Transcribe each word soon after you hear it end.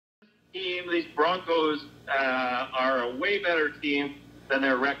team. These Broncos are a way better team than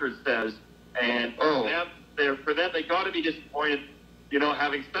their record says. And for them, they got to be disappointed, you know,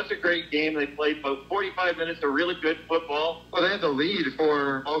 having such a great game. They played about 45 minutes of really good football. Well, they had the lead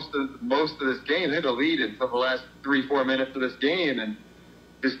for most of this game. They had the lead until the last 3-4 minutes of this game, and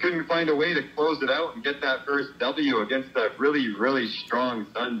just couldn't find a way to close it out and get that first W against a really, really strong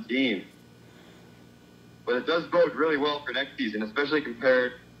Sun team. But it does bode really well for next season, especially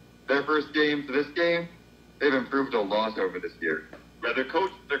compared their first game to this game. They've improved a lot over this year. Yeah, their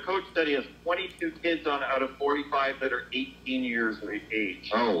coach said he has 22 kids out of 45 that are 18 years of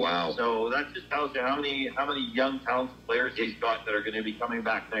age. Oh, wow. So that just tells you how many young, talented players he's got that are going to be coming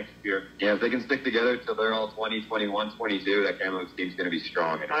back next year. Yeah, if they can stick together till they're all 20, 21, 22, that Kamloops team's going to be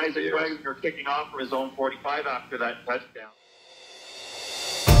strong. Isaac Wagner kicking off from his own 45 after that touchdown.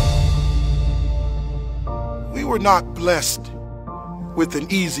 We were not blessed with an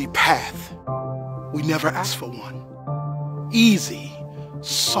easy path. We never asked for one. Easy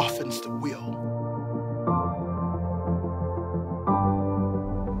softens the will.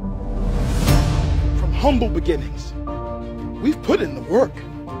 From humble beginnings, we've put in the work.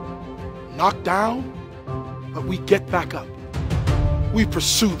 Knocked down, but we get back up. We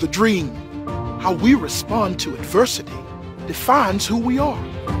pursue the dream. How we respond to adversity defines who we are.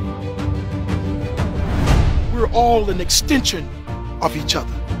 We're all an extension of each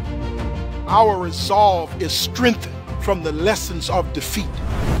other. Our resolve is strengthened from the lessons of defeat.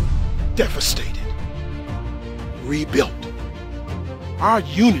 Devastated, rebuilt. Our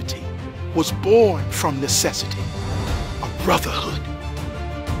unity was born from necessity, a brotherhood.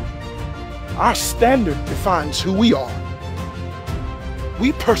 Our standard defines who we are.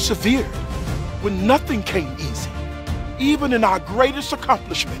 We persevered when nothing came easy. Even in our greatest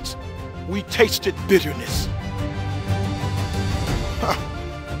accomplishments, we tasted bitterness.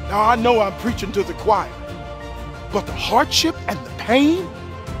 Now I know I'm preaching to the choir, but the hardship and the pain,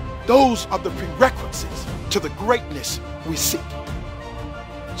 those are the prerequisites to the greatness we seek.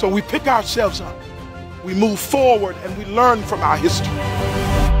 So we pick ourselves up, we move forward, and we learn from our history.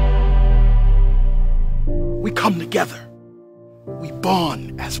 We come together, we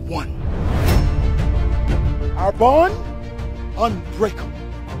bond as one. Our bond, unbreakable.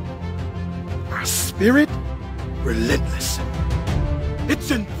 Our spirit, relentless.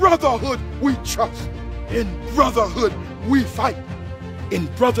 It's in brotherhood we trust. In brotherhood we fight. In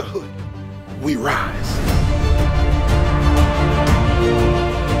brotherhood we rise.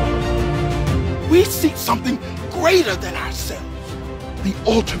 We seek something greater than ourselves, the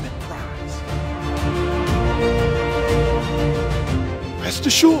ultimate prize. Rest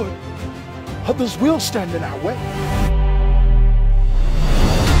assured, others will stand in our way.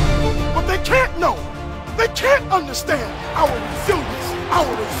 But they can't know, they can't understand our resilience,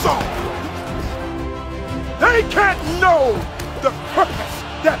 our resolve. They can't know the purpose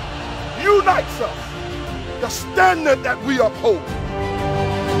that unites us, the standard that we uphold.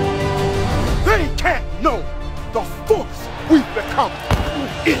 They can't know the force we've become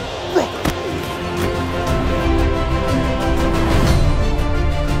in brotherhood.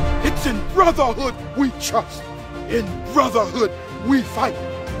 It's in brotherhood we trust. In brotherhood we fight.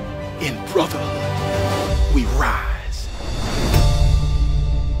 In brotherhood we rise.